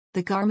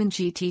The Garmin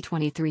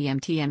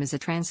GT23M-TM is a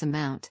transom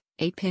mount,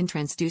 8-pin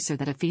transducer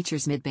that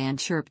features mid-band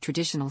CHIRP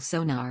traditional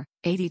sonar,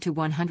 80 to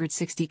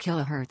 160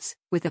 kHz,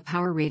 with a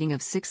power rating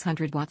of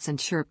 600 watts and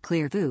CHIRP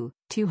ClearVu,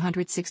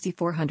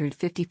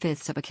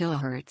 260/455 of a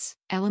kHz,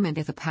 element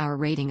with a power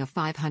rating of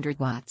 500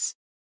 watts.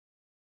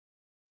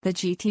 The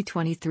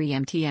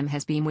GT23M-TM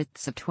has beam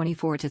widths of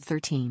 24 to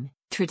 13,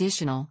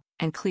 traditional,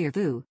 and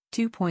ClearVu,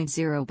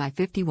 2.0 by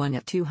 51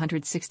 at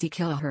 260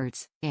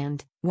 kHz,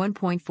 and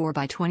 1.4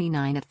 by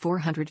 29 at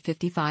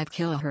 455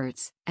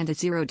 kHz, and a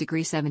 0°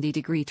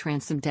 70°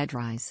 transom dead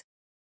rise.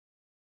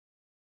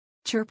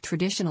 CHIRP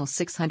traditional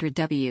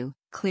 600W,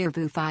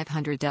 ClearVu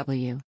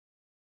 500W.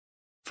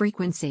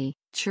 Frequency,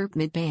 CHIRP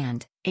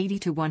mid-band, 80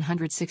 to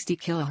 160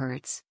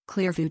 kHz,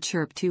 ClearVu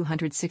CHIRP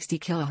 260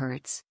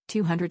 kHz,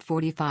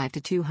 245 to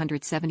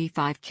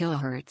 275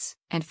 kHz,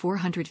 and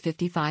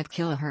 455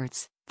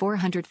 kHz,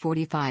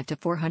 445 to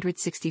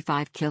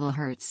 465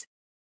 kHz.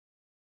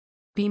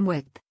 Beam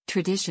width,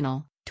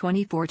 traditional,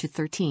 24 to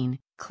 13,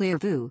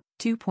 ClearVu,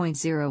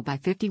 2.0 by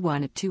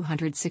 51 at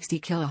 260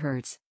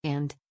 kHz,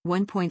 and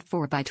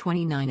 1.4 by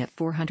 29 at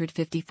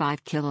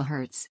 455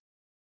 kHz.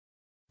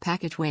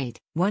 Package weight,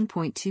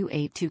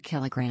 1.282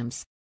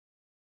 kilograms.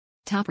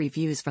 Top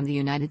reviews from the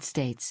United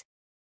States.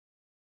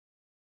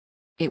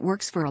 It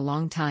works for a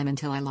long time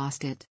until I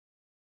lost it.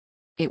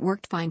 It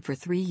worked fine for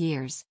 3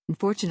 years,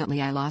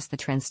 unfortunately I lost the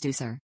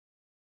transducer.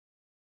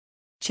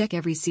 Check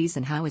every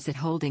season how is it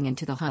holding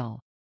into the hull.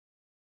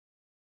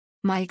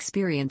 My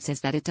experience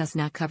is that it does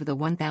not cover the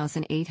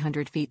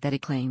 1,800 feet that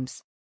it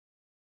claims.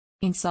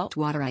 In salt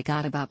water I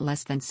got about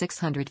less than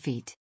 600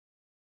 feet.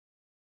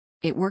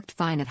 It worked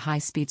fine at high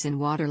speeds in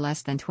water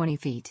less than 20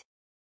 feet.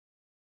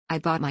 I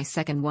bought my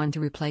second one to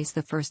replace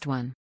the first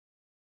one.